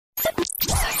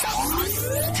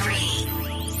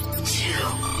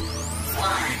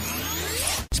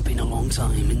long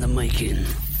time in the making,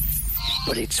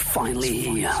 but it's finally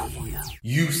here.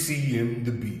 UCM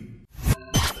The Beat.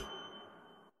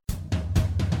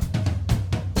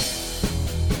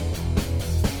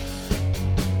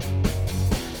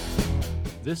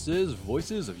 This is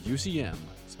Voices of UCM,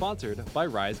 sponsored by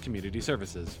Rise Community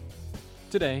Services.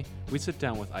 Today, we sit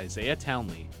down with Izayah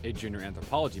Townley, a junior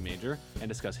anthropology major, and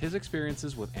discuss his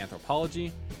experiences with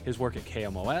anthropology, his work at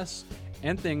KMOS,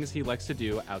 and things he likes to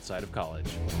do outside of college.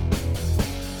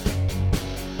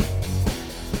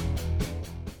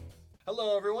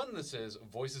 Hello everyone, this is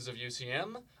Voices of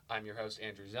UCM. I'm your host,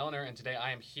 Andrew Zellner, and today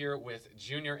I am here with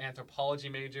junior anthropology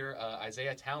major,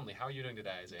 Izayah Townley. How are you doing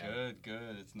today, Izayah?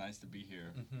 Good. It's nice to be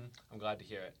here. I'm glad to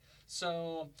hear it.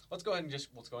 So let's go ahead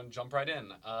and jump right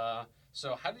in.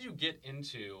 So how did you get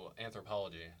into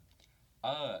anthropology?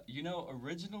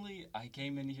 Originally I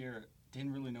came in here,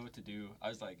 didn't really know what to do. I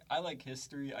was like, I like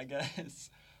history, I guess.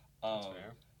 That's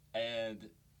fair. And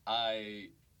I,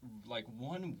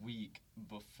 1 week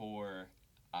before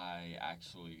I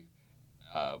actually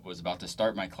was about to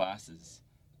start my classes,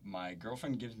 my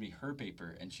girlfriend gives me her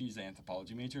paper, and she's an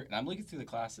anthropology major, and I'm looking through the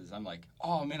classes. I'm like,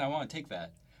 oh, man, I want to take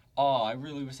that. Oh, I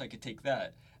really wish I could take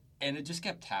that. And it just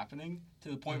kept happening to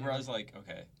the point where I was like,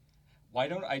 okay, why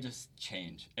don't I just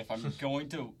change if I'm going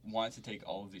to want to take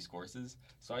all of these courses?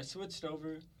 So I switched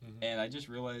over, and I just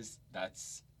realized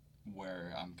that's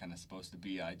where I'm kind of supposed to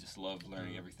be. I just love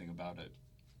learning everything about it.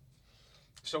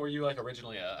 So were you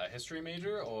originally a history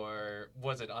major, or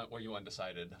were you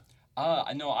undecided?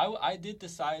 No, I did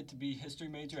decide to be history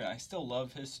major, and I still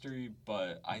love history,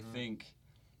 but I think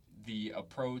the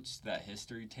approach that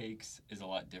history takes is a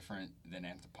lot different than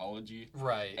anthropology.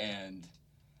 Right. And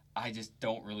I just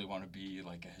don't really want to be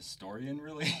a historian,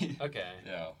 really. Okay.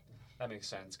 Yeah. That makes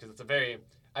sense, because I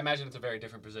imagine it's a very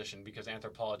different position, because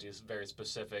anthropology is very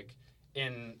specific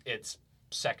in its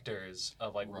sectors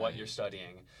of what you're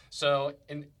studying. So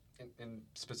in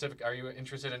specific, are you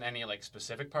interested in any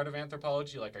specific part of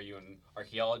anthropology? Are you an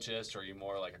archaeologist, or are you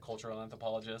more a cultural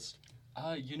anthropologist?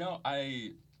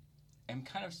 I am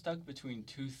kind of stuck between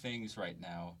two things right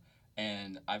now,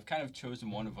 and I've kind of chosen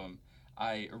one of them.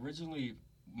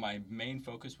 My main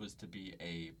focus was to be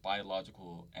a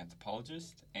biological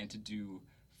anthropologist and to do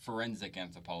forensic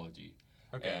anthropology.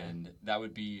 Okay. And that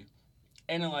would be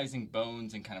analyzing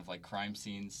bones and kind of crime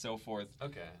scenes, so forth.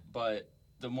 Okay. But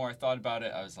the more I thought about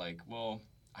it, I was like, well,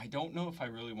 I don't know if I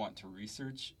really want to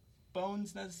research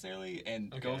bones necessarily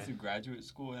and go through graduate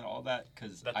school and all that,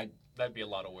 because that'd be a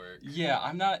lot of work. Yeah,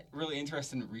 I'm not really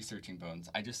interested in researching bones.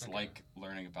 I just like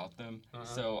learning about them.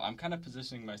 So I'm kind of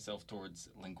positioning myself towards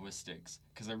linguistics,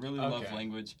 because I really love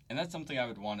language, and that's something I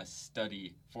would want to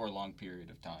study for a long period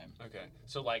of time. Okay.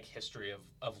 So history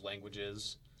of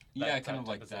languages. Yeah, kind of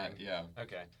like that, yeah.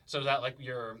 Okay. So is that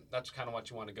that's kind of what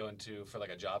you want to go into for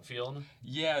a job field?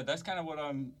 Yeah, that's kind of what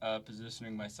I'm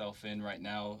positioning myself in right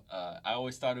now. I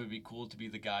always thought it would be cool to be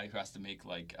the guy who has to make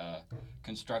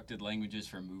constructed languages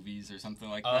for movies or something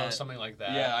like that. Oh, something like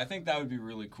that. Yeah, I think that would be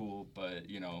really cool, but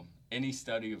any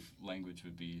study of language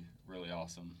would be really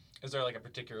awesome. Is there a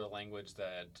particular language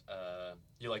that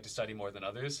you like to study more than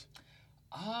others?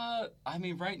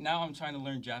 Right now I'm trying to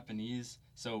learn Japanese,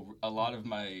 so a lot of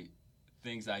my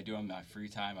things that I do in my free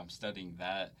time, I'm studying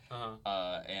that.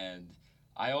 And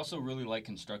I also really like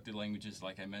constructed languages,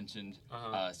 like I mentioned.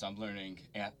 So I'm learning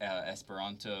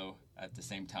Esperanto at the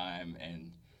same time,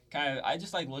 and I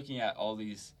just like looking at all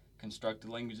these constructed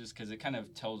languages, because it kind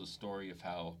of tells a story of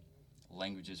how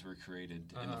languages were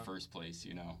created in the first place,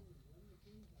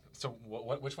 So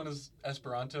which one is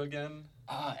Esperanto again?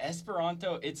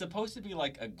 Esperanto, it's supposed to be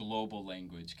a global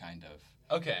language, kind of.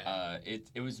 Okay.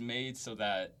 It was made so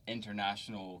that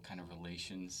international kind of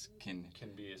relations can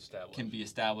be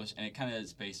established, and it kind of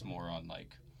is based more on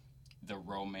the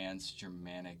Romance,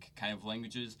 Germanic kind of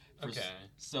languages.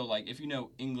 So if you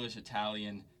know English,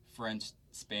 Italian, French,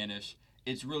 Spanish,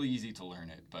 it's really easy to learn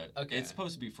it, but it's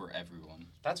supposed to be for everyone.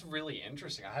 That's really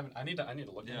interesting. I need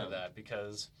to look into that,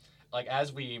 because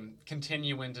as we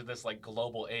continue into this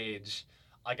global age,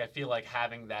 I feel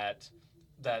having that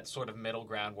sort of middle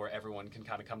ground where everyone can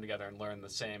kind of come together and learn the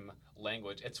same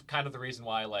language. It's kind of the reason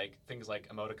why things like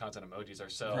emoticons and emojis are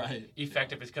so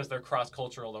effective, is because they're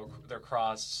cross-cultural, they're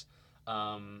cross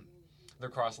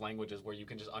languages where you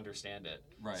can just understand it.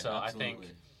 Right. So absolutely.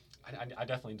 I think I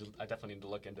definitely need to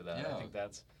look into that. Yeah. I think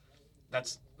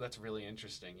that's really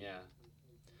interesting. Yeah.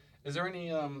 Is there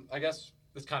any I guess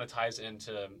this kind of ties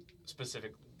into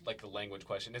specific the language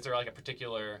question. Is there a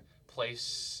particular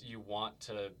place you want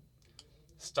to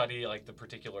study the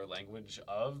particular language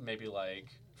of, maybe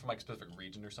from a specific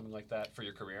region or something like that for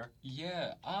your career?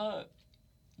 Yeah.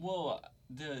 Well,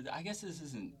 I guess this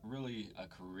isn't really a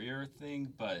career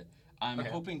thing, but I'm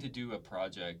hoping to do a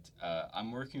project.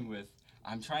 I'm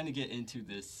trying to get into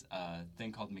this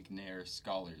thing called McNair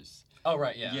Scholars. Oh,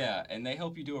 right, yeah. Yeah, and they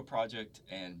help you do a project,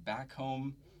 and back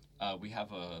home, we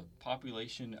have a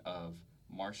population of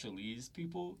Marshallese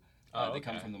people. They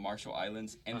come from the Marshall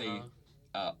Islands, and they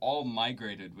all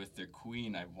migrated with their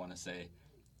queen, I want to say,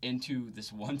 into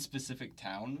this one specific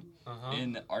town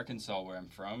in Arkansas where I'm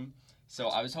from. So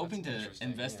I was hoping to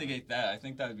investigate that. I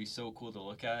think that would be so cool to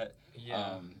look at.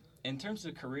 Yeah. In terms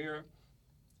of career,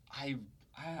 I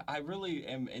really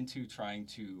am into trying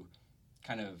to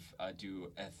kind of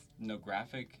do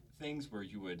ethnographic things where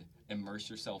you would immerse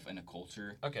yourself in a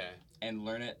culture and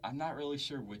learn it. I'm not really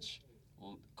sure which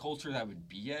culture that would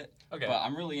be yet, but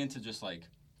I'm really into just like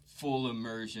full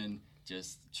immersion,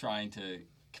 just trying to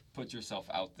put yourself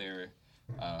out there.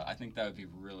 I think that would be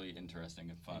really interesting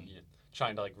and fun. Yeah.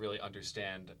 Trying to like really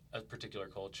understand a particular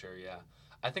culture, yeah.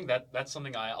 I think that's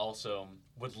something I also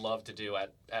would love to do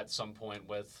at some point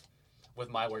with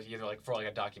my work, either like for like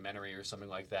a documentary or something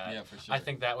like that. Yeah, for sure. I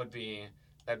think that'd be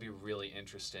really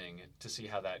interesting to see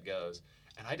how that goes.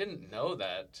 And I didn't know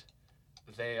that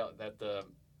I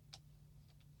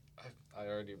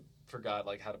already forgot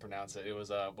like how to pronounce it. It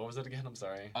was what was it again? I'm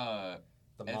sorry. The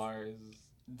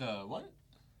what?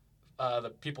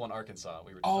 The people in Arkansas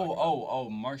we were just talking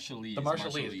about. Marshallese. The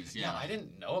Marshallese. Yeah, I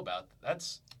didn't know about that.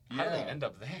 How did they end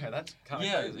up there? That's kind of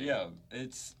crazy. Yeah.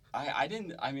 I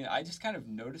just kind of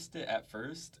noticed it at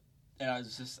first, and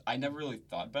I never really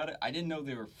thought about it. I didn't know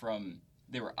they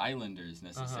were islanders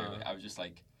necessarily. I was just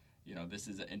like, this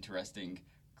is an interesting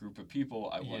group of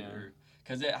people. I wonder,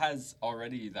 because it has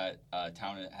already that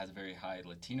town. It has a very high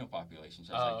Latino population.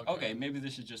 So I was okay, maybe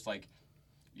this is just like,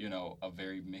 a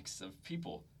very mix of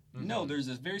people. Mm-hmm. No, there's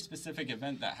this very specific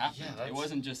event that happened. It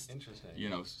wasn't just,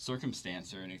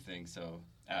 circumstance or anything. So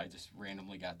I just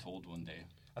randomly got told one day.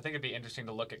 I think it'd be interesting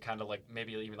to look at kind of like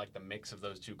maybe even like the mix of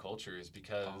those two cultures,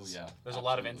 because there's a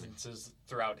lot of instances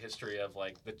throughout history of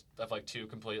like two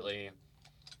completely,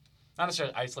 not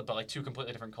necessarily isolated, but like two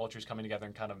completely different cultures coming together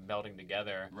and kind of melding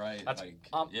together. Right. That's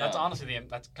honestly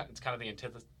it's kind of the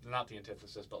antithesis, not the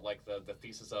antithesis, but like the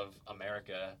thesis of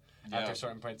America after a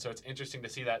certain point. So it's interesting to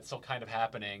see that still kind of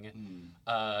happening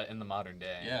in the modern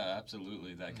day. Yeah,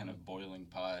 absolutely. That kind of boiling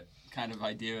pot kind of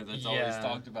idea that's always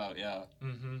talked about. Yeah.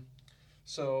 Mm-hmm.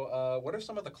 So what are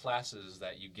some of the classes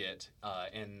that you get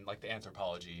in like the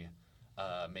anthropology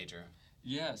major?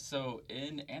 Yeah, so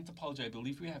in anthropology, I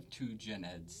believe we have 2 gen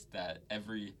eds that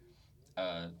every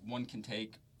one can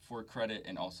take for credit,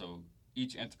 and also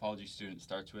each anthropology student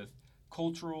starts with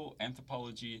cultural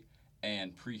anthropology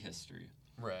and prehistory.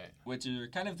 Right. Which are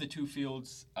kind of the 2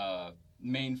 fields,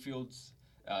 main fields.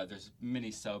 There's many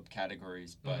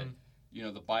subcategories, but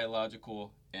the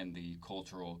biological and the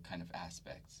cultural kind of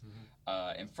aspects.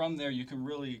 And from there, you can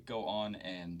really go on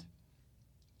and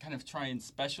kind of try and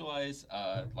specialize.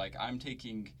 Like I'm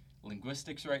taking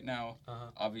linguistics right now,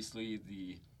 obviously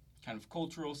the kind of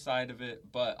cultural side of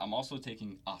it, but I'm also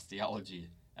taking osteology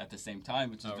at the same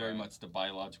time, which is very much the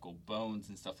biological bones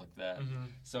and stuff like that.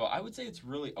 So I would say it's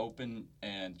really open,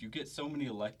 and you get so many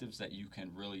electives that you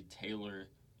can really tailor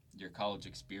your college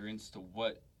experience to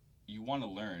what you want to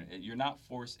learn. You're not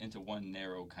forced into one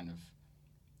narrow kind of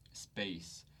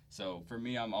space. So for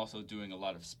me, I'm also doing a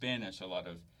lot of Spanish, a lot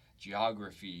of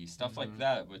geography, stuff like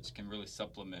that, which can really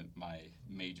supplement my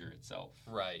major itself.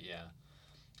 Right, yeah.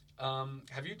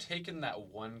 Have you taken that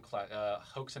one class,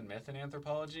 Hoax and Myth in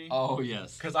Anthropology? Oh,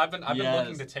 yes. Because I've been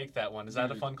looking to take that one. Is that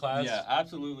a fun class? Yeah,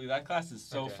 absolutely. That class is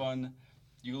so fun.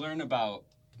 You learn about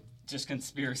just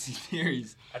conspiracy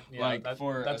theories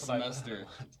for a semester.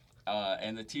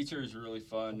 And the teacher is really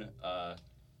fun.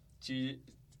 She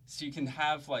can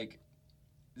have like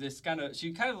this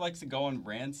she kind of likes to go on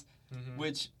rants,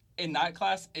 which in that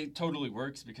class it totally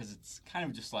works, because it's kind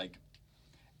of just like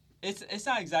it's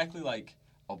not exactly like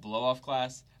a blow off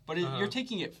class, but you're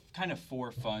taking it kind of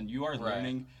for fun. You are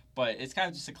learning, but it's kind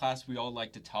of just a class we all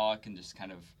like to talk and just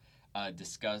kind of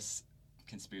discuss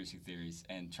conspiracy theories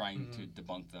and trying to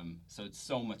debunk them. So it's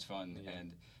so much fun.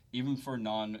 And even for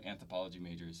non-anthropology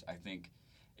majors, I think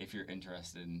if you're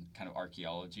interested in kind of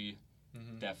archaeology,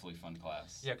 definitely fun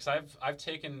class. Yeah, because I've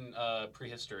taken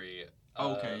prehistory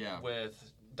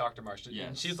with Dr. Marsh. Yes.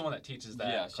 And she's the one that teaches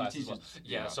that class as well.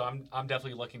 Yeah, so I'm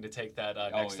definitely looking to take that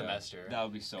next semester. That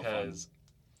would be so fun. Because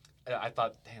I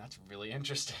thought, dang, that's really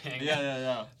interesting.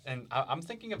 Yeah. And I'm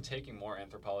thinking of taking more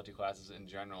anthropology classes in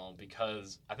general,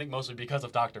 because I think mostly because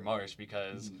of Dr. Marsh,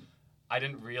 because I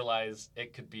didn't realize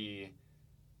it could be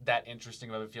that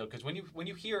interesting of a field. Because when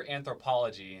you hear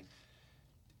anthropology,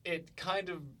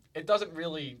 it doesn't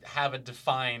really have a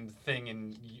defined thing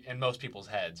in most people's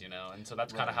heads, and so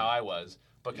that's kind of how I was.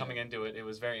 But coming into it, it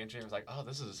was very interesting. It was like, oh,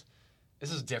 this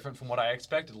is different from what I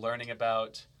expected. Learning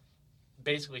about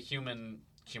basically human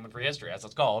prehistory, as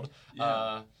it's called.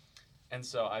 Yeah. And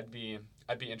so I'd be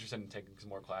interested in taking some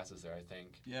more classes there, I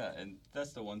think. Yeah, and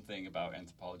that's the one thing about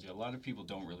anthropology. A lot of people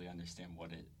don't really understand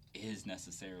what it is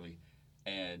necessarily,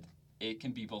 and it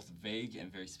can be both vague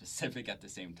and very specific at the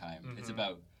same time. Mm-hmm. It's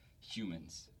about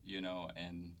humans,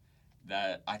 and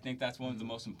that I think that's one of the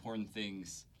most important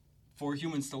things for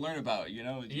humans to learn about. You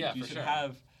should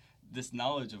have this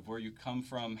knowledge of where you come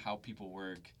from, how people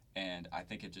work, and I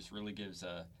think it just really gives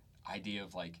a idea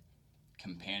of like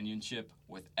companionship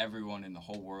with everyone in the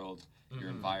whole world, your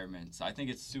environment. So I think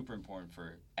it's super important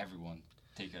for everyone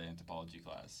to take an anthropology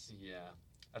class. Yeah.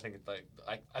 I think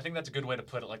I think that's a good way to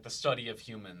put it. Like the study of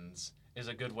humans is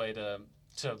a good way to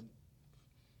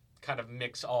kind of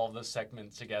mix all of the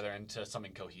segments together into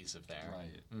something cohesive there.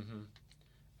 Right. Mm-hmm.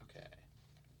 Okay.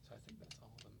 So I think that's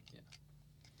all of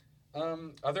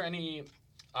them. Yeah. Are there any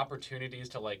opportunities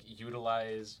to like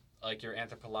utilize like your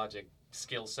anthropologic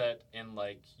skill set in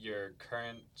like your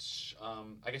current,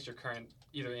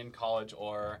 either in college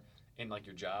or in like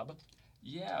your job?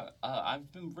 Yeah,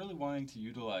 I've been really wanting to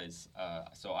utilize,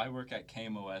 so I work at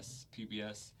KMOS,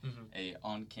 PBS, a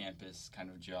on-campus kind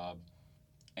of job,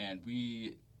 and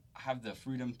we have the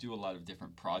freedom to do a lot of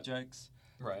different projects.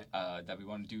 Right. That we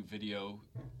want to do video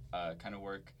kind of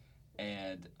work,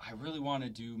 and I really want to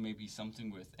do maybe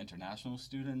something with international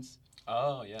students.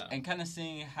 Oh, yeah. And kind of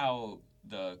seeing how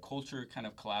the culture kind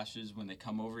of clashes when they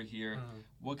come over here,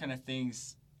 what kind of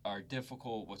things are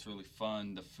difficult, what's really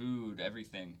fun, the food,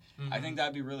 everything. I think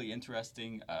that'd be really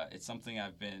interesting. It's something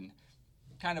I've been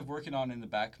kind of working on in the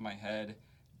back of my head,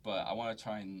 but I want to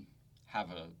try and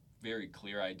have a very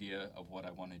clear idea of what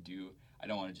I want to do. I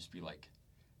don't want to just be like,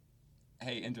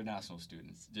 hey, international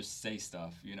students, just say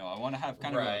stuff. I want to have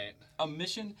kind of a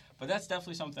mission, but that's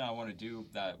definitely something I want to do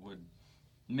that would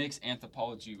mix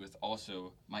anthropology with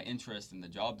also my interest in the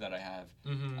job that I have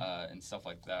and stuff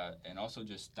like that, and also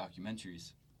just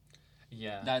documentaries.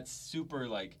 Yeah. That's super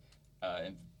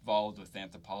involved with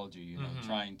anthropology,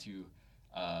 trying to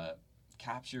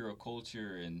capture a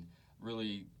culture and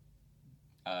really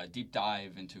deep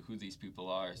dive into who these people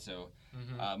are. So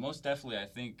most definitely I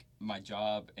think my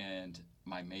job and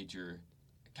my major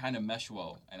kind of mesh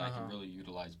well, and I can really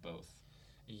utilize both.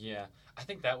 Yeah, I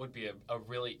think that would be a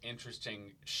really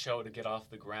interesting show to get off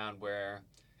the ground, where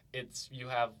you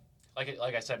have like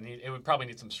I said, it would probably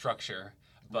need some structure.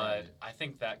 But I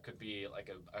think that could be like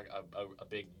a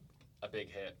big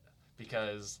hit,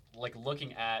 because like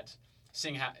looking at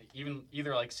seeing how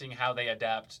seeing how they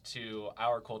adapt to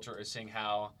our culture, or seeing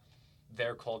how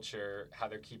their culture, how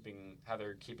they're keeping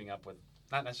up with,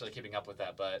 not necessarily keeping up with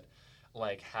that, but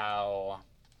like how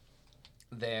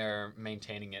they're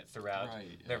maintaining it throughout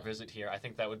their visit here. I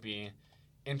think that would be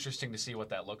interesting to see what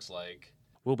that looks like.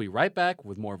 We'll be right back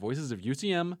with more Voices of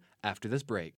UCM after this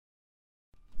break.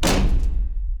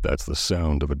 That's the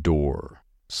sound of a door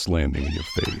slamming in your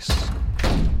face.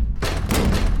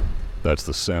 That's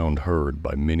the sound heard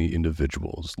by many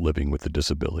individuals living with a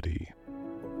disability.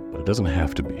 But it doesn't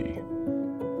have to be.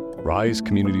 Rise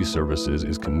Community Services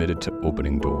is committed to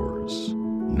opening doors,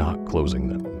 not closing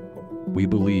them. We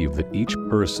believe that each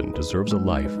person deserves a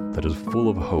life that is full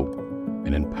of hope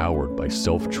and empowered by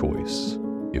self-choice.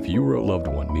 If you or a loved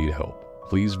one need help,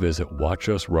 please visit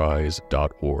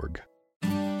watchusrise.org.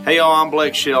 Hey y'all, I'm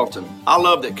Blake Shelton. I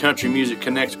love that country music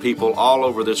connects people all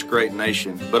over this great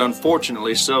nation, but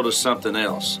unfortunately so does something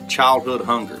else: childhood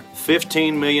hunger.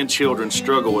 15 million children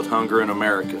struggle with hunger in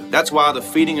America. That's why the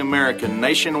Feeding America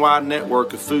nationwide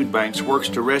network of food banks works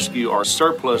to rescue our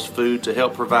surplus food to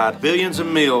help provide billions of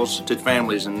meals to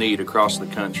families in need across the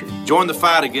country. Join the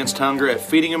fight against hunger at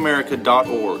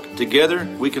feedingamerica.org. Together,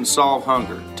 we can solve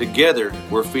hunger. Together,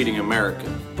 we're Feeding America.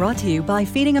 Brought to you by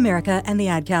Feeding America and the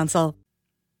Ad Council.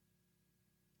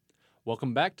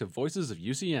 Welcome back to Voices of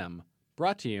UCM,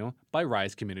 brought to you by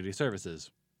Rise Community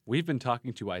Services. We've been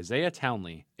talking to Izayah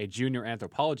Townley, a junior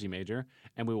anthropology major,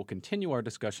 and we will continue our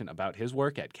discussion about his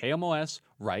work at KMOS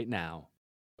right now.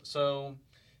 So,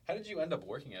 how did you end up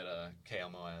working at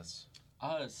KMOS?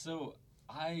 So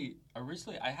I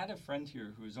had a friend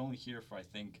here who was only here for I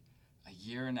think a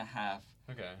year and a half.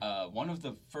 Okay. One of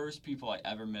the first people I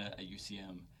ever met at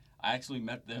UCM. I actually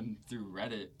met them through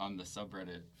Reddit on the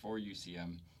subreddit for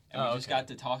UCM. And we just got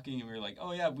to talking, and we were like,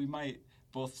 oh, yeah, we might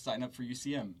both sign up for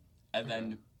UCM. And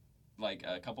then, like,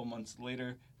 a couple months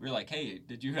later, we were like, hey,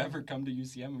 did you ever come to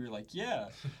UCM? We were like, yeah.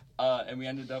 And we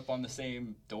ended up on the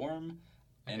same dorm.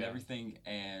 and everything.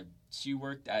 And she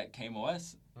worked at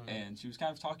KMOS, and she was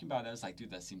kind of talking about it. I was like,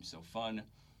 dude, that seems so fun.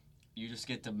 You just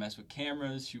get to mess with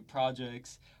cameras, shoot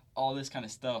projects, all this kind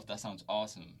of stuff. That sounds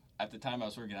awesome. At the time, I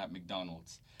was working at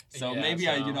McDonald's. So maybe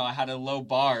I had a low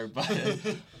bar, but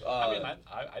I mean,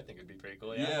 I think it'd be pretty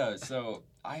cool. Yeah. So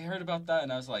I heard about that,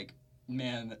 and I was like,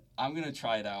 man, I'm gonna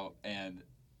try it out. And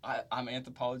I'm an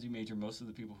anthropology major. Most of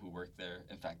the people who work there,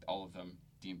 in fact, all of them,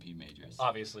 D&P majors.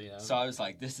 Obviously, yeah. So I was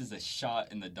like, this is a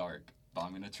shot in the dark, but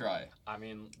I'm gonna try. I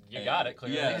mean, you got it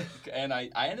clearly. Yeah, and I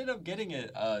ended up getting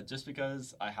it just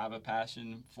because I have a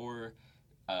passion for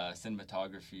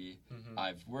cinematography.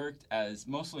 I've worked as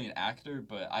mostly an actor,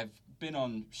 but I've been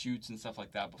on shoots and stuff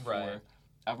like that before. Right.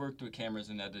 I've worked with cameras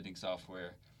and editing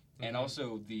software. And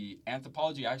also the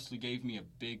anthropology actually gave me a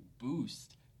big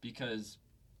boost because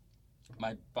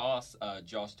my boss,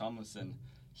 Josh Tomlinson,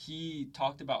 he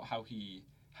talked about how he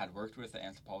had worked with an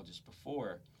anthropologist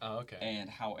before. Oh, okay. And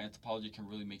how anthropology can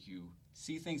really make you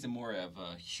see things in more of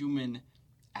a human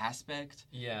aspect.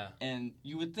 Yeah. And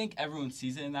you would think everyone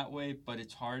sees it in that way, but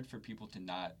it's hard for people to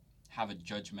not have a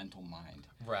judgmental mind.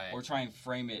 Right. Or try and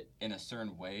frame it in a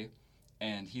certain way.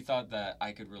 And he thought that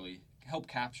I could really help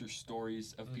capture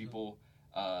stories of people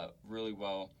really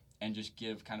well and just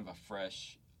give kind of a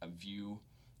fresh view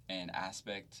and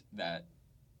aspect that,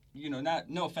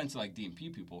 no offense to like D&P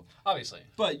people. Obviously.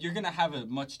 But you're going to have a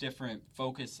much different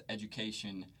focus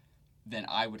education than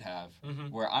I would have,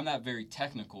 where I'm not very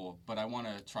technical, but I want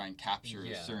to try and capture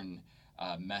a certain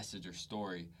message or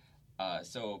story.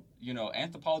 So,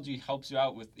 anthropology helps you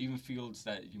out with even fields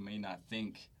that you may not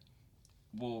think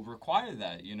will require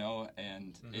that,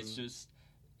 and it's just,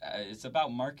 it's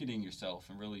about marketing yourself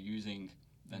and really using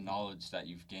the knowledge that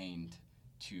you've gained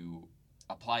to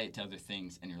apply it to other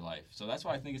things in your life. So that's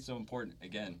why I think it's so important.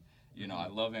 Again, I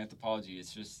love anthropology.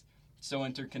 It's just so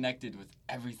interconnected with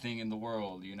everything in the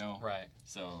world, Right.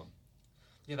 So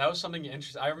yeah, that was something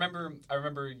interesting. I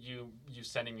remember you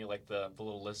sending me like the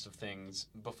little list of things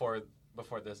before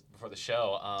the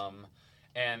show,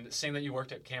 and seeing that you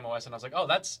worked at KMOS, and I was like, oh,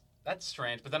 that's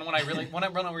strange. But then when I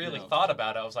really thought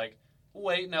about it, I was like,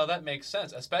 wait, no, that makes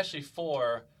sense, especially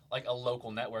for like a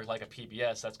local network like a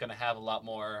PBS that's going to have a lot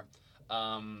more.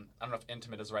 I don't know if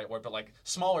intimate is the right word, but like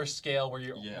smaller scale where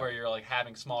you're like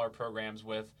having smaller programs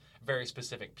with very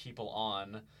specific people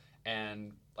on,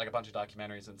 and like a bunch of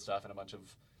documentaries and stuff and a bunch of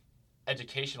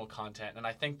educational content. And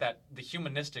I think that the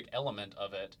humanistic element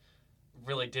of it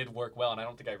really did work well. And I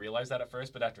don't think I realized that at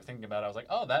first, but after thinking about it, I was like,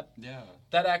 oh,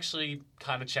 that actually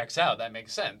kind of checks out. That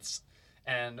makes sense.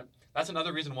 And that's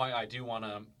another reason why I do want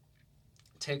to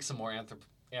take some more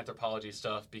anthropology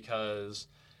stuff, because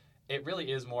it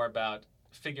really is more about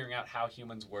figuring out how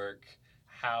humans work,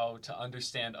 how to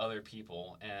understand other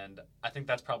people, and I think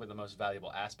that's probably the most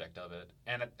valuable aspect of it.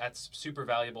 And that's super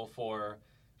valuable for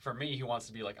me, who wants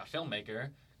to be like a filmmaker,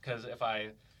 because if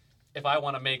I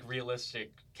want to make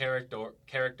realistic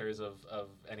characters of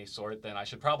any sort, then I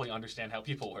should probably understand how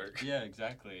people work. Yeah,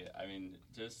 exactly. I mean,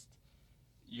 just,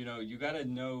 you got to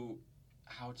know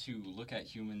how to look at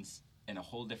humans in a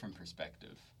whole different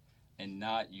perspective and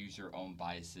not use your own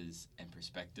biases and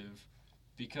perspective,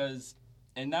 because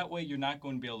in that way you're not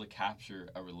going to be able to capture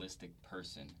a realistic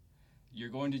person. You're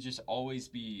going to just always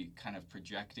be kind of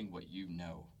projecting what you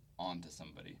know onto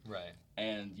somebody. Right.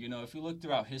 And, if you look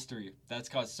throughout history, that's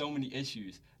caused so many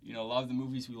issues. A lot of the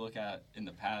movies we look at in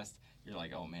the past, you're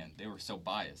like, oh man, they were so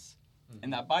biased.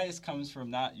 And that bias comes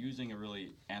from not using a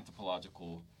really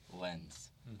anthropological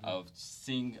lens of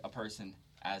seeing a person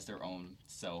as their own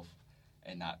self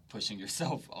and not pushing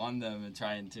yourself on them and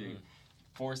trying to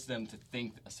force them to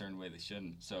think a certain way they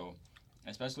shouldn't. So,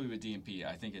 especially with D&P,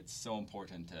 I think it's so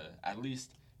important to at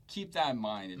least keep that in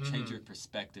mind and change your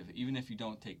perspective. Even if you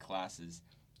don't take classes,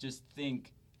 just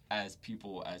think as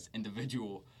people, as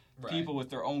individual people with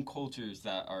their own cultures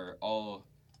that are all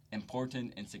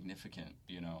important and significant,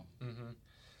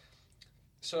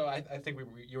 So I think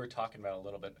you were talking about it a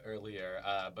little bit earlier,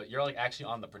 but you're like actually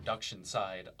on the production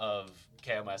side of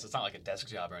KMOS. It's not like a desk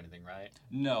job or anything, right?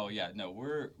 No,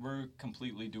 we're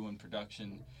completely doing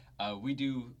production. We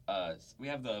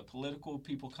have the political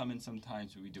people come in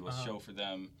sometimes. We do a show for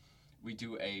them. We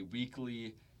do a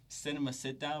weekly cinema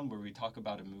sit-down where we talk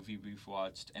about a movie we've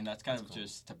watched, and that's kind of cool.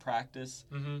 Just to practice.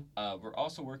 We're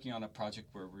also working on a project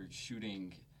where we're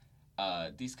shooting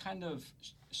these kind of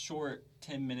short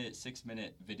 10-minute,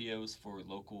 6-minute videos for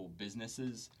local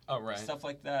businesses. Oh, right. Stuff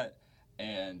like that.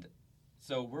 And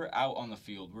so we're out on the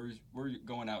field. We're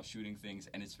going out shooting things,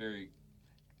 and it's very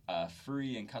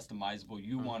free and customizable.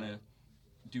 You want to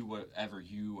do whatever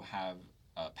you have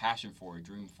a passion for, a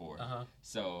dream for.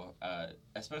 So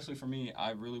especially for me,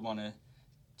 I really want to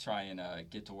try and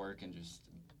get to work and just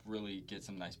really get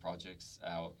some nice projects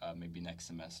out maybe next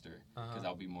semester, because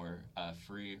I'll be more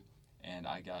free, and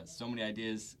I got so many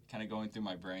ideas kind of going through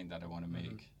my brain that I want to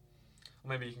make.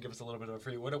 Well, maybe you can give us a little bit of a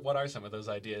free. What are some of those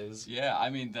ideas? Yeah,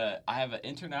 I mean, I have an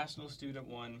international student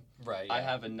one. Right. Yeah. I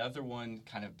have another one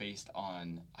kind of based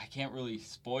on, I can't really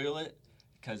spoil it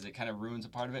because it kind of ruins a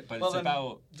part of it, but it's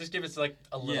about... Just give us like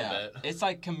a little bit. It's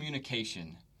like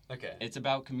communication. Okay. It's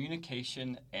about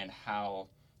communication and how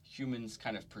humans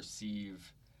kind of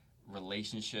perceive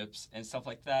relationships and stuff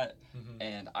like that.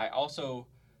 And I also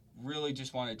really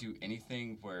just want to do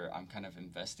anything where I'm kind of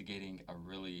investigating a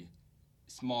really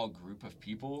small group of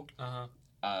people.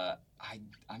 I'm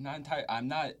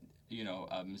not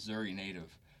a Missouri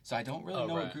native, so I don't really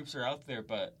know what groups are out there,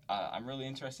 but I'm really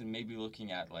interested in maybe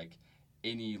looking at like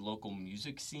any local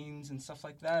music scenes and stuff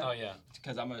like that. Oh yeah,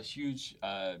 because I'm a huge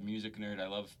music nerd. I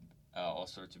love all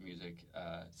sorts of music,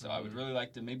 so I would really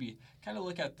like to maybe kind of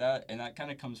look at that, and that kind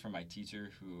of comes from my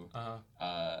teacher who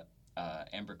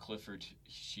Amber Clifford.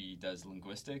 She does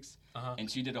linguistics, and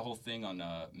she did a whole thing on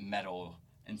metal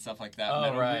and stuff like that,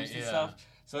 metal groups and stuff.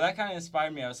 So that kind of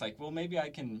inspired me. I was like, well, maybe I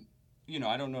can,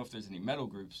 I don't know if there's any metal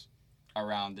groups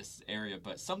around this area,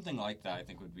 but something like that I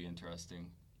think would be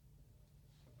interesting.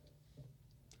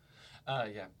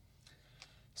 Yeah.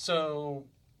 So,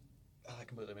 that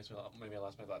completely makes me, maybe I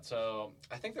lost my thought. So,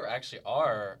 I think there actually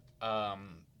are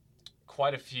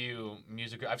quite a few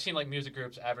music groups. I've seen like music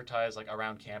groups advertised like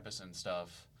around campus and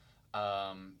stuff.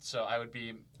 So I would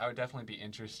definitely be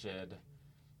interested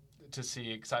to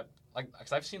see, because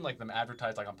I've seen like them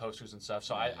advertised like on posters and stuff.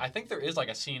 So I think there is like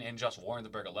a scene in just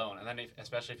Warrensburg alone, and then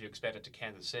especially if you expand it to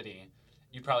Kansas City,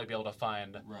 you'd probably be able to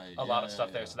find a lot of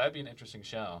stuff there. So that would be an interesting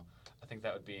show. I think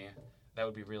that would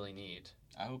be really neat.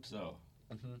 I hope so.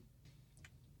 I'm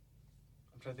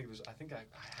trying to think. I think I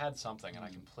had something and I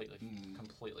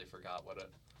completely forgot what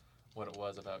it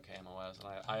was about KMOS, and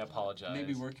I apologize.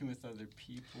 Maybe working with other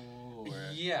people.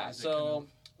 Or so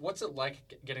what's it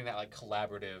like getting that like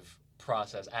collaborative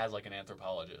process as like an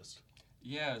anthropologist?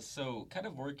 Yeah, so kind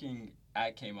of working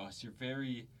at KMOS, you're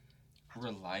very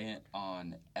reliant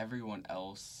on everyone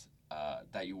else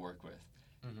that you work with.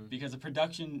 Because the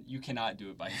production, you cannot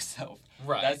do it by yourself.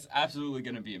 Right. That's absolutely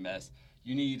going to be a mess.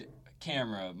 You need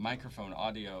camera, microphone,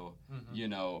 audio,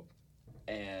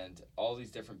 and all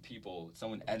these different people,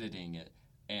 someone editing it.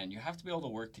 And you have to be able to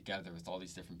work together with all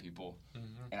these different people.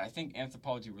 And I think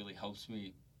anthropology really helps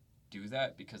me do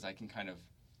that, because I can kind of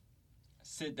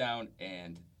sit down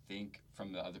and think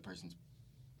from the other person's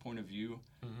point of view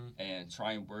and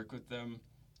try and work with them.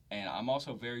 And I'm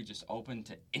also very just open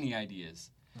to any ideas.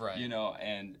 Right.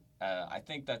 And I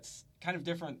think that's kind of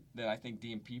different than I think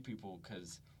DMP people,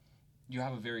 because you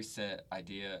have a very set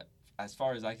idea, as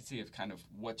far as I can see, of kind of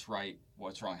what's right,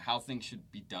 what's wrong, how things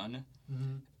should be done.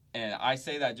 And I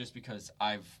say that just because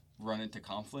I've run into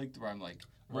conflict where I'm like,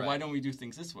 well, why don't we do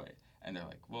things this way? And they're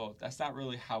like, well, that's not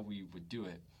really how we would do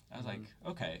it. I was like,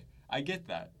 okay, I get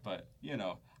that. But,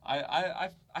 I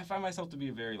find myself to be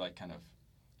a very, like, kind of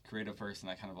creative person.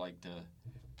 I kind of like to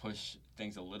push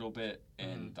things a little bit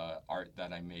in the art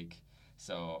that I make.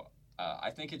 So I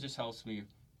think it just helps me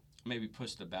maybe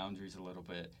push the boundaries a little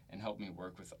bit and help me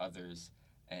work with others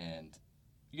and,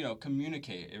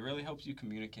 communicate. It really helps you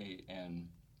communicate, and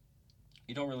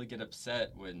you don't really get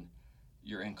upset when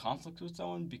you're in conflict with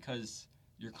someone, because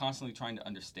you're constantly trying to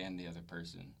understand the other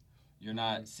person. You're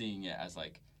not seeing it as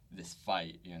like this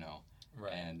fight,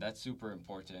 Right. And that's super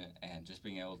important, and just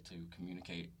being able to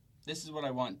communicate, this is what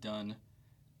I want done,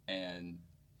 and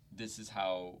this is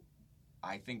how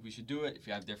I think we should do it. If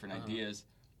you have different ideas,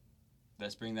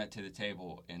 let's bring that to the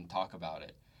table and talk about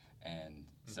it. And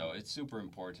so it's super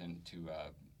important to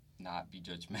not be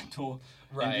judgmental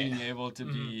and being able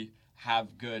to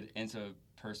have good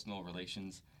interpersonal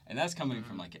relations. And that's coming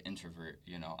from like an introvert,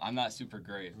 I'm not super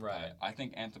great. Right. But I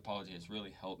think anthropology has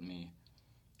really helped me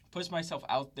push myself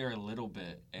out there a little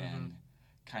bit and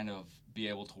kind of be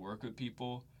able to work with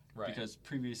people. Right. Because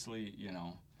previously,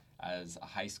 as a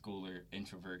high schooler,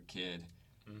 introvert kid,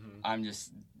 I'm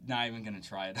just not even going to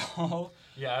try at all.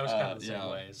 Yeah, I was kind of the same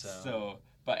way.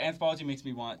 But anthropology makes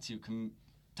me want to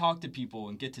talk to people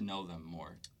and get to know them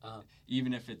more.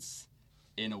 Even if it's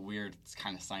in a weird,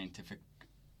 kind of scientific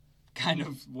kind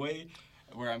of way,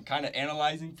 where I'm kind of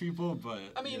analyzing people, but...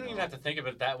 I mean, you don't even have to think of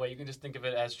it that way. You can just think of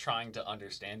it as trying to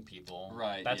understand people.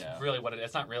 Right, That's really what it is.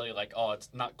 It's not really like, it's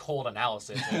not cold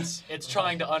analysis. It's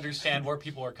trying to understand where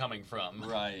people are coming from.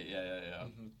 Right, yeah.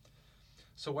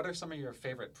 So what are some of your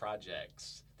favorite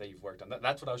projects that you've worked on?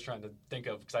 That's what I was trying to think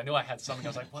of, because I knew I had something. I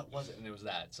was like, what was it? And it was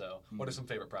that. So what are some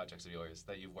favorite projects of yours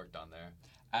that you've worked on there?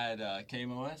 At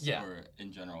KMOS Yeah. or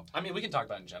in general? I mean, we can talk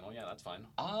about it in general. Yeah, that's fine.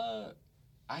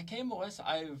 At KMOS,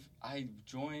 I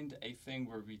joined a thing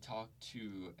where we talked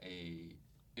to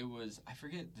I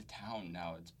forget the town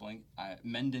now. It's blank.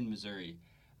 Mendon, Missouri.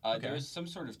 Okay. There was some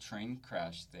sort of train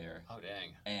crash there. Oh,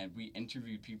 dang. And we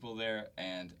interviewed people there,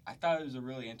 and I thought it was a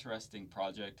really interesting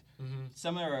project. Mm-hmm.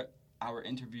 Some of our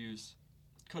interviews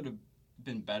could have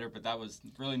been better, but that was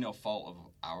really no fault of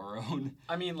our own.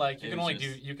 I mean, like, you can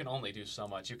only do so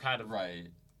much. You kind of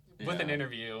Right. With Yeah. an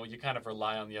interview, you kind of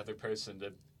rely on the other person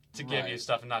to give you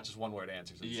stuff and not just one word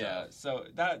answers and Yeah, stuff. so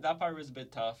that part was a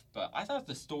bit tough, but I thought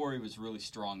the story was really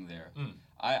strong there. Mm.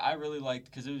 I really liked,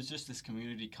 because it was just this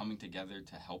community coming together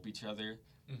to help each other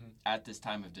at this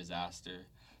time of disaster.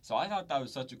 So I thought that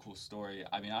was such a cool story.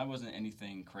 I mean, I wasn't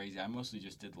anything crazy. I mostly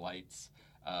just did lights,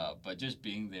 but just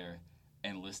being there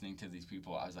and listening to these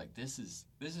people, I was like, this is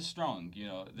strong. You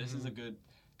know, this is a good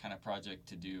kind of project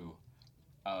to do.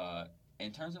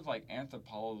 In terms of like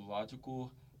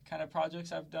anthropological kind of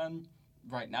projects I've done,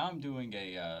 right now I'm doing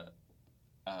a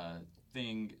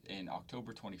thing in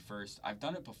October 21st. I've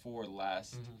done it before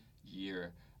last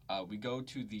year. We go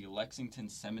to the Lexington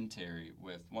Cemetery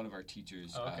with one of our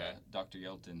teachers, Dr.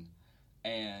 Yelton.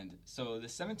 And so the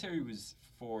cemetery was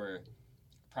for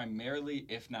primarily,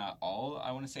 if not all,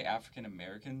 I want to say African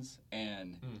Americans.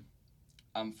 And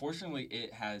unfortunately,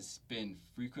 it has been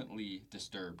frequently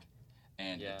disturbed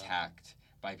and attacked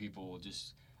by people.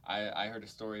 I heard a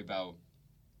story about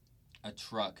a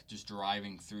truck just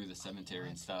driving through the cemetery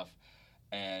and stuff.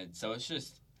 And so it's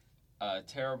just a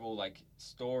terrible like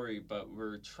story, but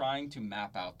we're trying to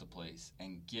map out the place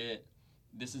and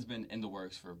this has been in the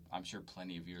works for, I'm sure,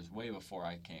 plenty of years, way before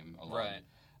I came along.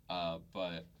 Right.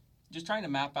 But just trying to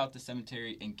map out the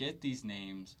cemetery and get these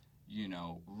names, you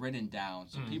know, written down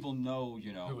so people know,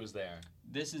 you know, who was there.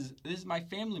 This is my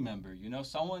family member, you know,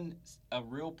 a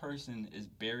real person is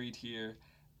buried here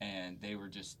and they were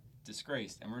just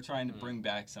disgraced. And we're trying to bring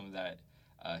back some of that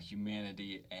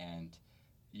humanity, and,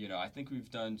 you know, I think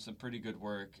we've done some pretty good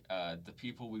work. The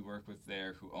people we work with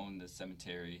there who own the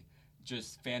cemetery,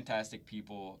 just fantastic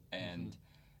people. And,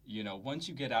 you know, once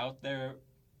you get out there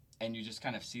and you just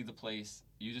kind of see the place,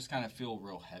 you just kind of feel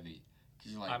real heavy.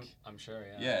 'Cause you're like, I'm sure,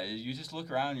 yeah. Yeah, you just look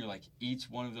around and you're like, each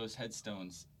one of those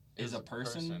headstones is a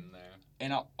person there.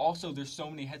 And also there's so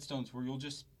many headstones where you'll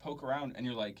just poke around and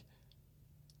you're like,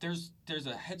 there's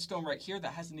a headstone right here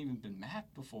that hasn't even been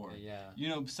mapped before. Yeah. You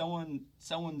know,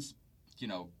 someone's, you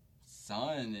know,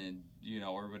 son and, you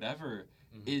know, or whatever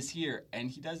is here, and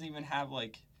he doesn't even have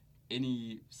like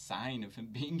any sign of him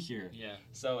being here. Yeah.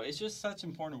 So it's just such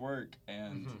important work,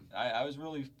 and I was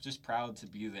really just proud to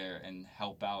be there and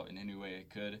help out in any way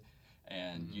I could.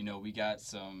 And you know, we got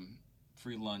some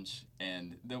free lunch,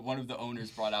 and one of the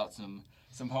owners brought out some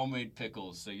homemade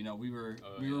pickles. So you know, we were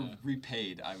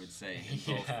repaid, I would say,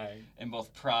 in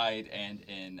both pride and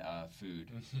in food.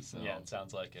 So yeah, it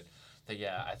sounds like it. But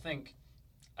yeah, I think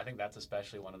that's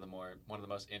especially one of the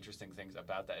most interesting things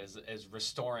about that is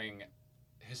restoring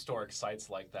historic sites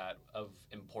like that of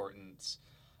importance,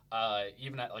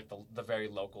 even at like the very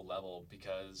local level,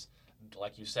 because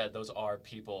like you said, those are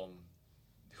people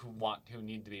who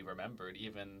need to be remembered,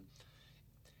 even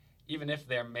if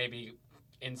they're maybe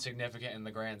insignificant in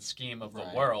the grand scheme of the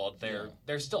world.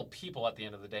 They're still people at the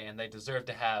end of the day, and they deserve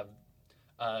to have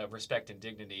respect and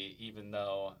dignity even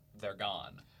though they're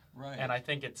gone. Right. And I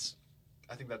think that's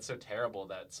so terrible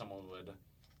that someone would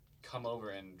come over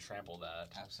and trample that.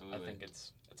 Absolutely. I think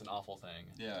it's an awful thing.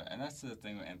 Yeah, and that's the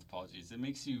thing with anthropology, is it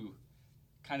makes you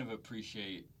kind of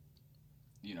appreciate,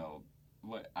 you know,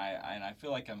 I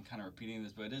feel like I'm kind of repeating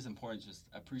this, but it is important just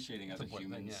appreciating other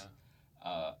humans.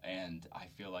 And I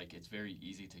feel like it's very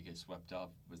easy to get swept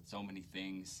up with so many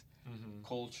things,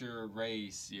 culture,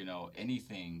 race, you know,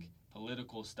 anything,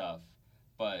 political stuff.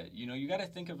 But, you know, you got to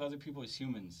think of other people as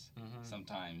humans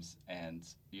sometimes. And,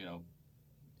 you know,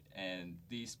 and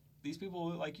these people,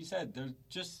 like you said, they're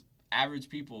just average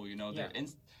people, you know, they're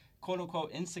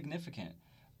quote-unquote insignificant.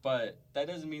 But that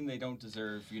doesn't mean they don't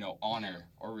deserve, you know, honor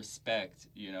or respect,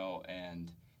 you know.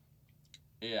 And,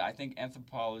 yeah, I think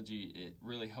anthropology, it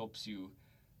really helps you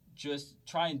just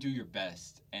try and do your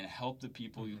best and help the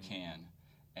people you can.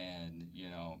 And, you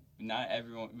know, not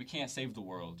everyone, we can't save the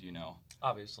world, you know.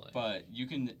 Obviously. But you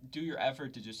can do your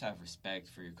effort to just have respect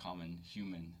for your common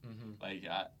human. Like,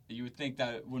 you would think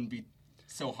that wouldn't be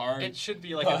so hard. It should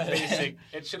be like a basic,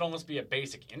 it should almost be a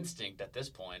basic instinct at this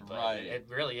point, but it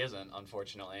really isn't,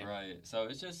 unfortunately. Right. So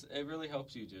it really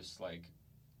helps you just, like,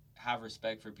 have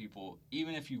respect for people.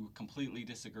 Even if you completely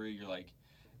disagree, you're like,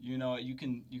 you know, you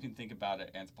can think about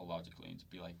it anthropologically and just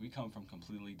be like, we come from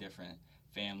completely different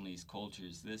families,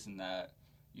 cultures, this and that.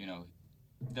 you know,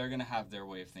 they're going to have their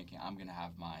way of thinking. I'm going to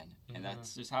have mine. And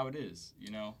that's just how it is,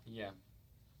 you know? Yeah.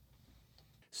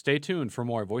 Stay tuned for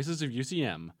more Voices of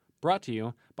UCM, brought to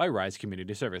you by Rise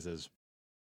Community Services.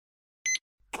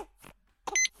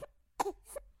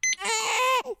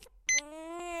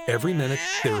 Every minute,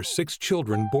 there are 6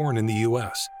 children born in the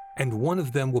U.S., and one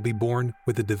of them will be born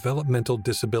with a developmental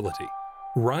disability.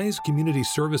 Rise Community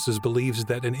Services believes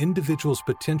that an individual's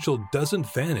potential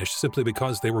doesn't vanish simply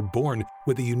because they were born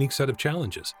with a unique set of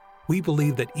challenges. We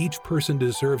believe that each person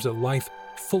deserves a life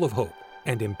full of hope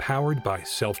and empowered by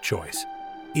self-choice.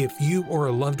 If you or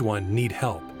a loved one need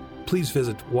help, please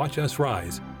visit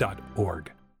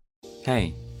watchusrise.org.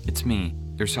 Hey, it's me,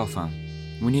 your cell phone.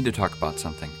 We need to talk about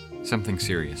something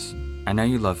serious. I know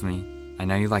you love me, I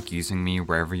know you like using me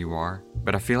wherever you are,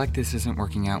 but I feel like this isn't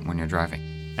working out when you're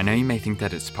driving. I know you may think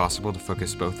that it's possible to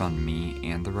focus both on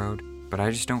me and the road, but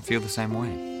I just don't feel the same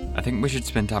way. I think we should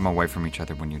spend time away from each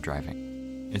other when you're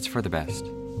driving. It's for the best.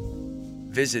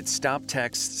 Visit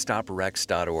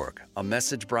StopTextStopWrecks.org, a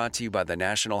message brought to you by the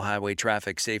National Highway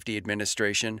Traffic Safety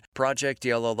Administration, Project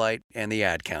Yellow Light, and the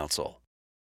Ad Council.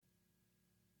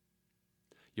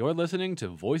 You're listening to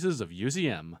Voices of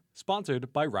UCM,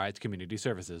 sponsored by Rise Community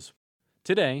Services.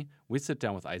 Today, we sit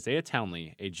down with Izayah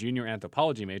Townley, a junior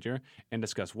anthropology major, and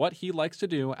discuss what he likes to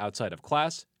do outside of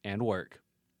class and work.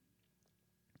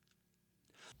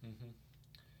 All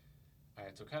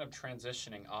right, so kind of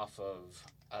transitioning off of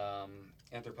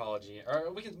anthropology,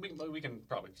 or we can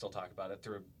probably still talk about it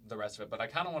through the rest of it, but I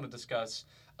kind of want to discuss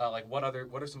like what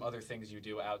are some other things you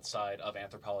do outside of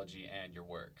anthropology and your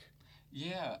work?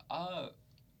 Yeah, a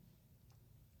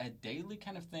daily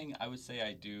kind of thing I would say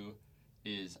I do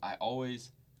is I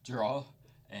always draw,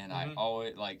 and I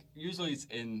always, like, usually it's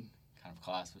in kind of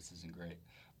class, which isn't great,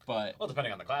 but... Well,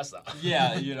 depending on the class, though.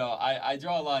 Yeah, you know, I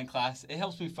draw a lot in class. It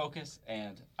helps me focus,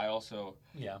 and I also,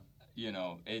 you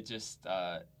know, it just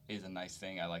is a nice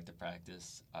thing I like to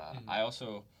practice.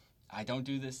 I don't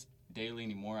do this daily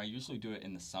anymore. I usually do it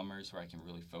in the summers where I can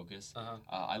really focus.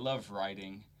 I love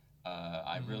writing.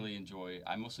 I really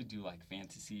I mostly do, like,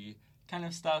 fantasy kind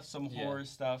of stuff, some horror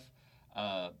stuff.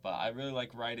 But I really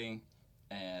like writing,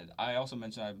 and I also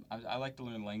mentioned I like to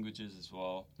learn languages as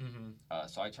well.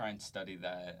 So I try and study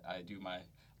that. I do my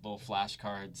little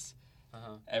flashcards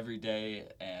every day,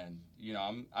 and you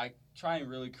know I try and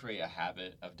really create a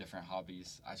habit of different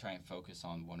hobbies. I try and focus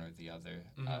on one or the other.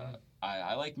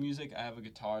 I like music. I have a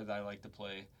guitar that I like to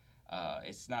play.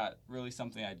 It's not really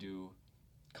something I do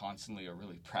constantly or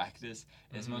really practice.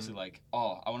 It's mostly like,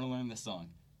 oh, I want to learn this song,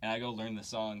 and I go learn the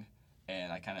song,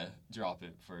 and I kind of drop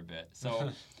it for a bit.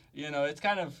 So, you know, it's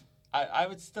kind of, I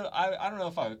don't know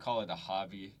if I would call it a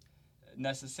hobby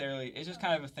necessarily. It's just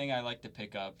kind of a thing I like to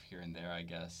pick up here and there, I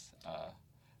guess.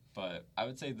 But I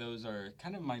would say those are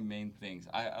kind of my main things.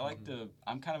 I like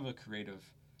I'm kind of a creative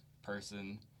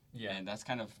person, and that's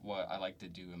kind of what I like to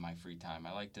do in my free time.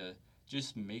 I like to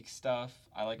just make stuff.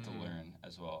 I like to learn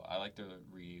as well. I like to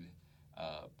read,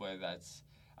 whether that's,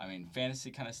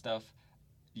 fantasy kind of stuff.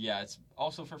 Yeah, it's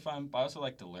also for fun, but I also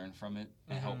like to learn from it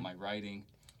and help my writing,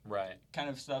 kind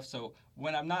of stuff. So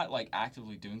when I'm not, like,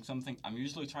 actively doing something, I'm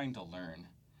usually trying to learn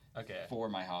for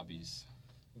my hobbies.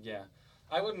 Yeah.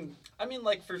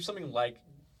 Like, for something like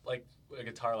a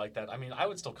guitar like that, I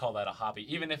would still call that a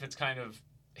hobby, even if it's kind of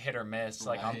hit or miss,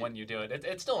 like, on when you do it.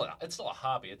 It's still a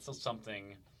hobby. It's still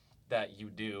something that you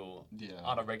do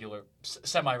on a regular,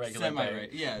 semi-regular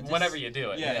day, whenever you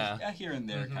do it. Yeah, here and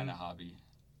there kind of hobby.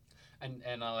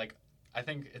 And I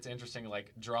think it's interesting,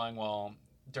 like, drawing while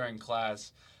during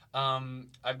class.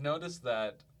 I've noticed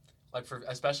that, like,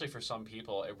 especially for some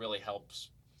people, it really helps,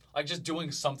 like, just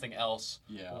doing something else.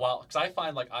 Yeah. Because I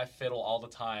find, like, I fiddle all the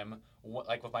time,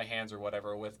 like, with my hands or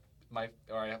whatever, or I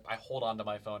hold onto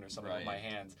my phone or something with my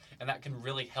hands, and that can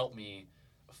really help me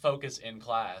focus in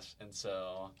class. And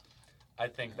so, I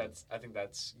think that's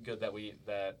good that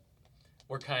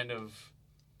we're kind of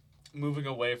moving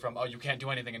away from, you can't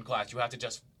do anything in class. You have to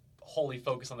just wholly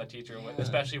focus on the teacher,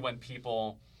 especially when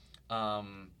people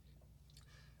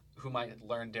who might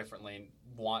learn differently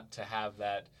want to have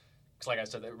that. Because like I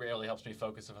said, it really helps me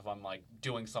focus if I'm, like,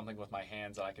 doing something with my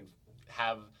hands, and I can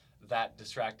have that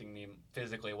distracting me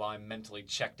physically while I'm mentally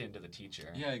checked into the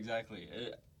teacher. Yeah, exactly.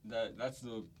 That's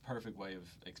the perfect way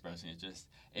of expressing it.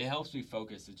 It helps me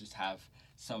focus to just have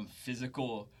some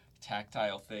physical,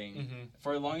 tactile thing.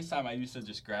 For the longest time, I used to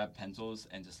just grab pencils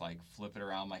and just, like, flip it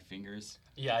around my fingers.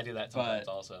 Yeah, I do that sometimes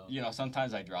also. You know,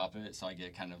 sometimes I drop it, so I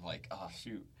get kind of like, oh,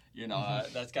 shoot. You know,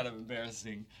 that's kind of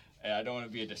embarrassing, and I don't want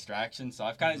to be a distraction. So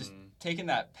I've kind of just taken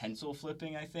that pencil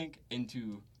flipping, I think,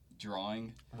 into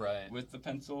drawing with the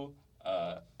pencil.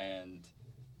 And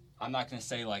I'm not gonna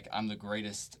say like I'm the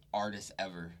greatest artist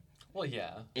ever. Well,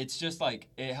 yeah. It's just like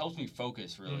it helps me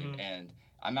focus really, and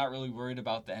I'm not really worried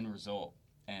about the end result.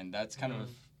 And that's kind of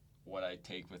what I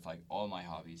take with like all my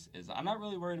hobbies is I'm not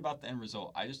really worried about the end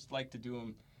result. I just like to do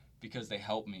them because they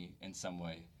help me in some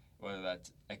way, whether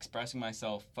that's expressing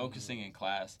myself, focusing in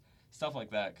class, stuff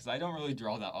like that. Because I don't really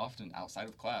draw that often outside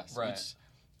of class, which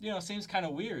seems kind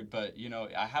of weird, but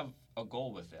I have a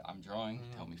goal with it. I'm drawing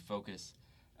to help me focus,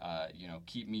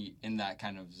 keep me in that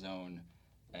kind of zone,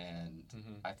 and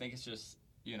I think it's just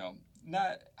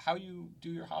not how you do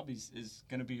your hobbies is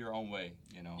gonna be your own way.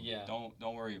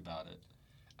 Don't worry about it.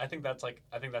 I think that's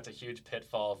a huge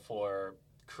pitfall for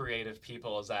creative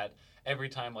people is that every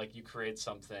time like you create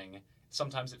something,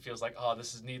 sometimes it feels like, oh,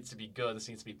 needs to be good, this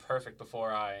needs to be perfect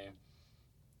before I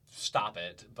stop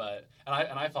it. But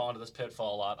I fall into this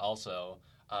pitfall a lot also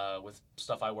with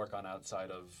stuff I work on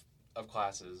outside of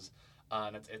classes,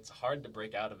 and it's hard to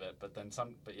break out of it. But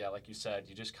yeah, like you said,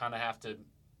 you just kind of have to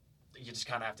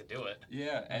do it.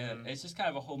 Yeah, and it's just kind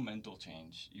of a whole mental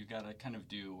change you gotta kind of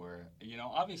do where,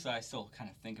 obviously I still kind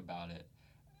of think about it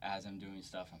as I'm doing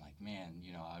stuff. I'm like, man,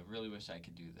 I really wish I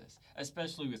could do this,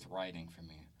 especially with writing for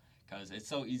me, because it's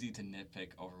so easy to nitpick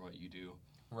over what you do.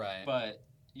 Right. But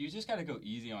you just gotta go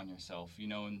easy on yourself,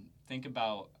 and think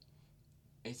about,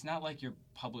 it's not like you're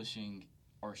publishing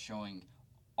or showing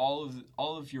all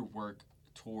of your work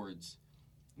towards,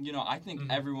 I think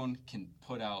everyone can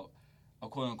put out a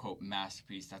quote-unquote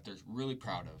masterpiece that they're really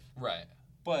proud of. Right.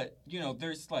 But,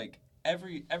 there's, like,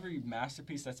 every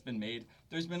masterpiece that's been made,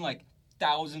 there's been, like,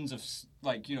 thousands of,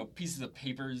 like, pieces of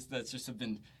papers that just have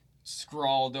been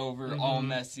scrawled over, all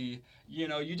messy.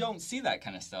 You don't see that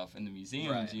kind of stuff in the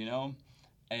museums,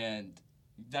 And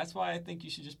that's why I think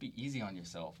you should just be easy on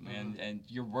yourself, man. And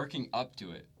you're working up to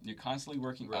it. You're constantly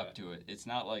working up to it. It's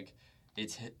not like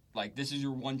this is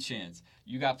your one chance.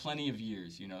 You got plenty of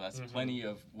years, that's plenty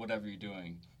of whatever you're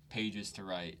doing, pages to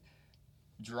write,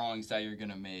 drawings that you're going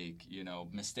to make,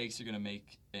 mistakes you're going to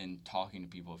make in talking to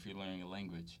people if you're learning a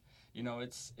language.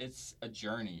 It's a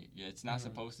journey. It's not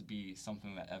supposed to be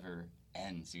something that ever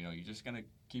ends, you're just going to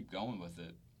keep going with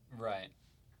it. Right.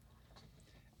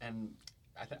 And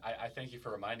I thank you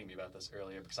for reminding me about this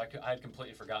earlier, because I had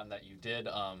completely forgotten that you did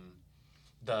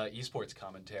the esports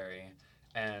commentary,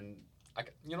 and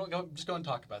just go and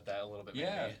talk about that a little bit.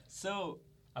 Yeah. Maybe. So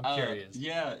I'm curious.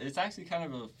 Yeah, it's actually kind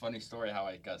of a funny story how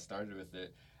I got started with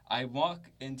it. I walk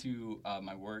into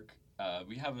my work.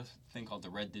 We have a thing called the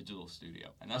Red Digital Studio,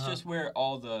 and that's just where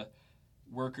all the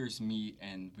workers meet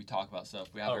and we talk about stuff.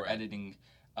 We have our editing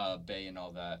bay and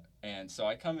all that. And so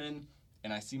I come in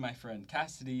and I see my friend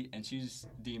Cassidy, and she's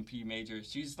D&P major.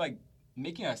 She's like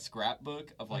making a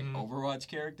scrapbook of like Overwatch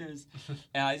characters,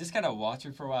 and I just kind of watch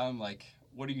her for a while. I'm like,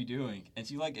 what are you doing? And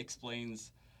she like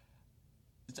explains.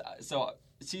 So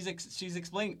she's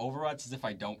explaining Overwatch as if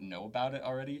I don't know about it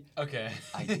already. Okay.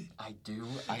 I do.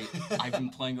 I've been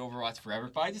playing Overwatch forever,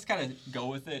 but I just kind of go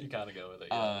with it. You kind of go with it.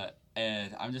 Yeah.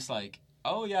 And I'm just like,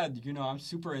 oh yeah, I'm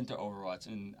super into Overwatch,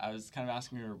 and I was kind of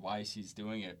asking her why she's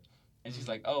doing it, and she's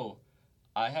like, oh,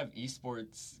 I have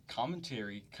esports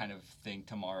commentary kind of thing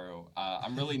tomorrow.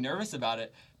 I'm really nervous about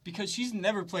it because she's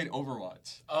never played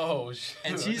Overwatch. Oh, shoot.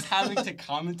 And she's having to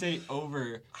commentate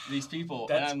over these people.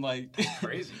 And I'm like... That's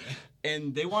crazy.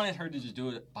 And they wanted her to just do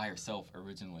it by herself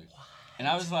originally. What? And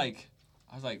I was like,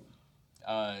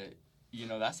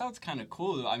 that sounds kind of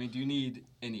cool. I mean, do you need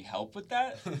any help with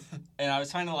that? And I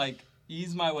was trying to like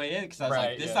ease my way in because I was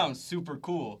like, this sounds super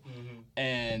cool.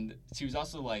 And she was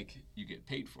also like, you get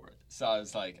paid for it. So I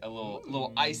was like, a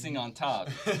little icing on top.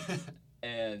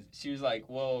 And she was like,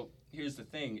 well, here's the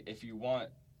thing. If you want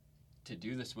to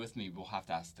do this with me, we'll have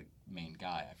to ask the main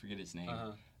guy. I forget his name.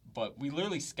 But we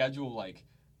literally schedule like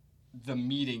the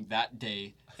meeting that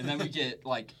day. And then we get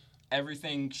like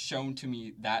everything shown to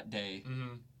me that day.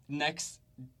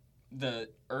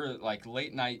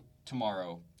 Late night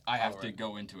tomorrow, I have to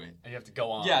go into it. And you have to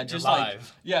go on. Yeah, just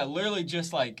live. Literally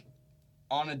just like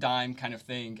on a dime kind of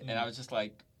thing. And I was just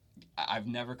like, I've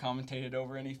never commentated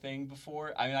over anything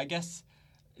before. I mean, I guess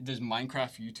there's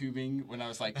Minecraft YouTubing when I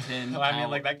was like 10. Well, I mean,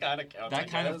 like that kind of counts. That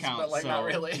kind of counts. But like not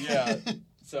really. Yeah.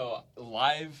 So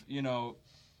live,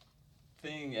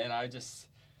 thing, and I was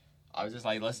just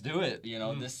like, let's do it.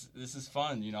 This is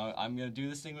fun. I'm gonna do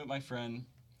this thing with my friend,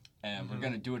 and we're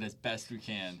gonna do it as best we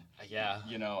can. Yeah.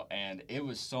 And it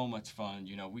was so much fun.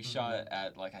 We shot it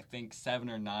at like I think 7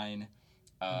 or 9,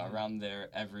 around there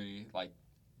every like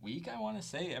week. I want to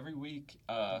say every week.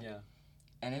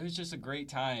 And it was just a great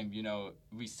time.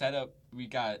 We set up. We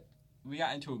got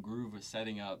into a groove of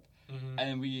setting up.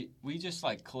 And we just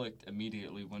like clicked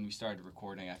immediately when we started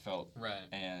recording, I felt. Right.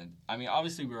 And I mean,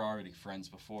 obviously we were already friends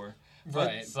before.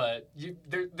 Right, but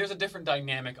there's a different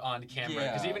dynamic on camera.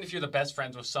 Because even if you're the best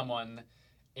friends with someone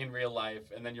in real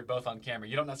life and then you're both on camera,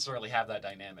 you don't necessarily have that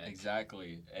dynamic.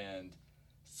 Exactly. And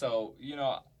so,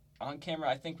 on camera,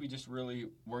 I think we just really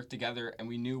worked together and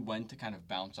we knew when to kind of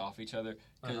bounce off each other.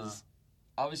 Because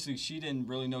obviously she didn't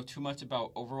really know too much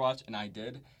about Overwatch and I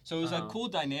did. So it was a cool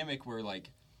dynamic where like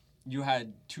you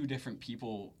had two different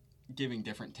people giving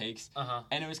different takes.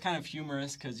 And it was kind of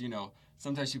humorous because,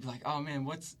 sometimes you'd be like, oh man,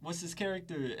 what's this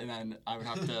character? And then I would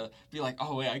have to be like,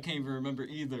 oh wait, I can't even remember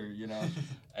either,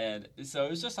 And so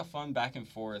it was just a fun back and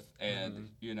forth. And,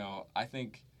 I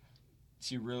think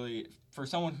she really, for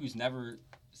someone who's never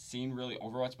seen really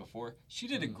Overwatch before, she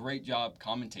did a great job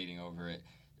commentating over it.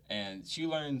 And she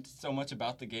learned so much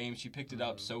about the game. She picked it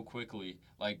up so quickly.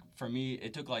 Like, for me,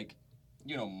 it took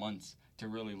months to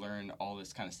really learn all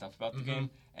this kind of stuff about the game.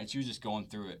 And she was just going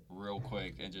through it real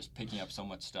quick and just picking up so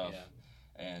much stuff. Yeah.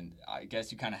 And I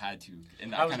guess you kind of had to.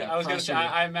 I was going to say,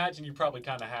 I imagine you probably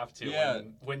kind of have to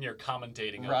when you're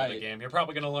commentating over the game. You're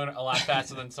probably going to learn a lot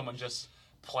faster than someone just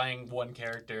playing one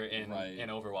character in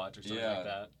Overwatch or something like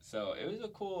that. So it was a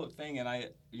cool thing. And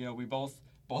we both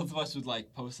of us would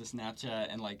like post a Snapchat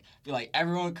and like be like,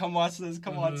 everyone come watch this,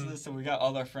 watch this. So we got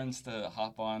all our friends to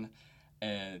hop on.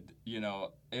 And,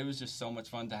 it was just so much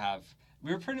fun to have.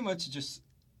 We were pretty much just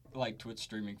like Twitch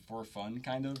streaming for fun,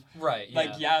 kind of. Right, yeah.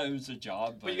 Like, it was a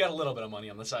job. But you got a little bit of money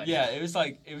on the side. Yeah, it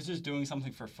was just doing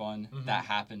something for fun that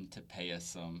happened to pay us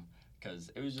some.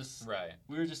 Because it was just,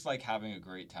 we were just like having a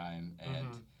great time. And,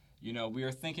 we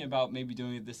were thinking about maybe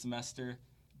doing it this semester,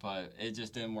 but it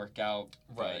just didn't work out.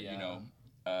 Right,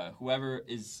 but, whoever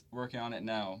is working on it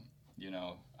now,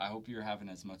 I hope you're having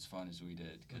as much fun as we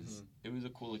did, because it was a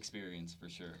cool experience for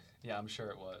sure. Yeah, I'm sure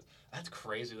it was. That's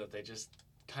crazy that they just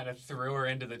kind of threw her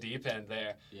into the deep end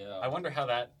there. Yeah. I wonder how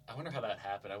that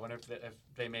happened. I wonder if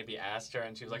they maybe asked her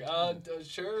and she was like,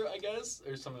 sure, I guess,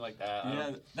 or something like that. Yeah,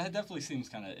 that definitely seems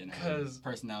kind of in her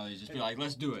personality. Just be like,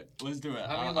 let's do it.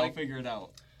 I'll figure it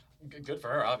out. Good for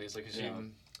her, obviously, because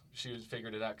she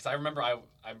figured it out. Because I remember, I'm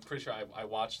pretty sure I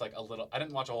watched like a little. I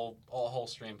didn't watch a whole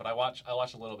stream, but I watched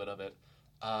a little bit of it.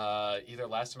 Either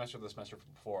last semester or the semester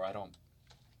before. I don't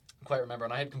quite remember,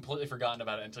 and I had completely forgotten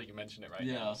about it until you mentioned it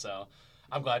now. So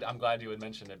I'm glad you had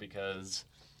mentioned it, because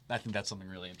I think that's something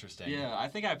really interesting. Yeah, I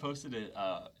think I posted it.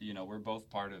 We're both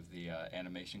part of the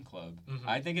animation club.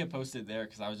 I think I posted there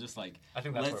because I was just like, I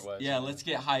think that's where it was. Yeah, let's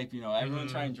get hype. Everyone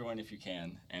try and join if you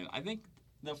can. And I think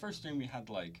the first stream we had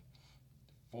like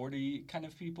 40 kind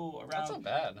of people around. That's not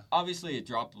bad. Obviously, it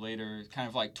dropped later, kind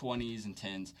of like 20s and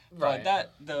 10s. Right.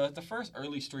 But the first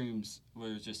early streams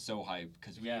were just so hyped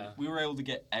because we were able to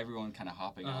get everyone kind of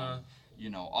hopping on.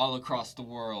 All across the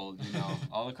world,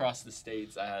 all across the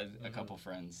states. I had a couple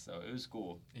friends, so it was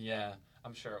cool. Yeah,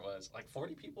 I'm sure it was. Like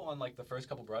 40 people on like the first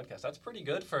couple broadcasts. That's pretty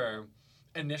good for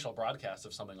initial broadcasts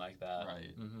of something like that.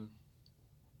 Right.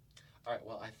 All right,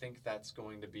 well, I think that's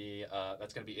going to be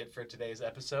it for today's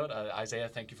episode.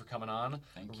 Izayah, thank you for coming on.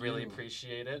 Thank you. Really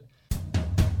appreciate it.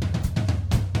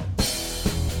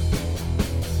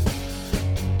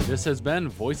 This has been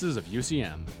Voices of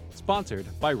UCM, sponsored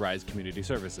by Rise Community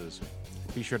Services.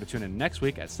 Be sure to tune in next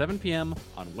week at 7 p.m.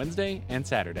 on Wednesday and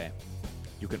Saturday.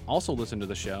 You can also listen to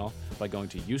the show by going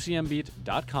to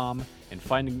ucmbeat.com and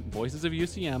finding Voices of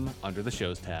UCM under the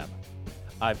Shows tab.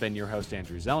 I've been your host,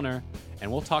 Andrew Zellner,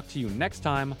 and we'll talk to you next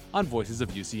time on Voices of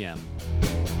UCM.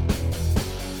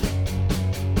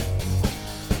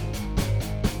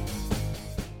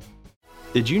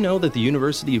 Did you know that the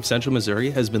University of Central Missouri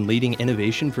has been leading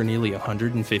innovation for nearly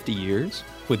 150 years?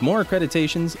 With more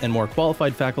accreditations and more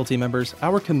qualified faculty members,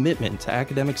 our commitment to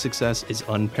academic success is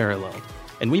unparalleled,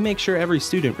 and we make sure every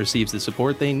student receives the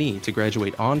support they need to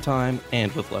graduate on time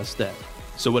and with less debt.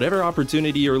 So whatever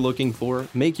opportunity you're looking for,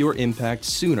 make your impact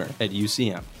sooner at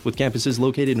UCM, with campuses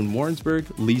located in Warrensburg,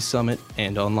 Lee Summit,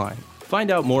 and online.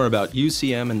 Find out more about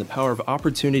UCM and the power of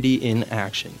opportunity in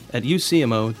action at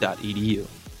ucmo.edu.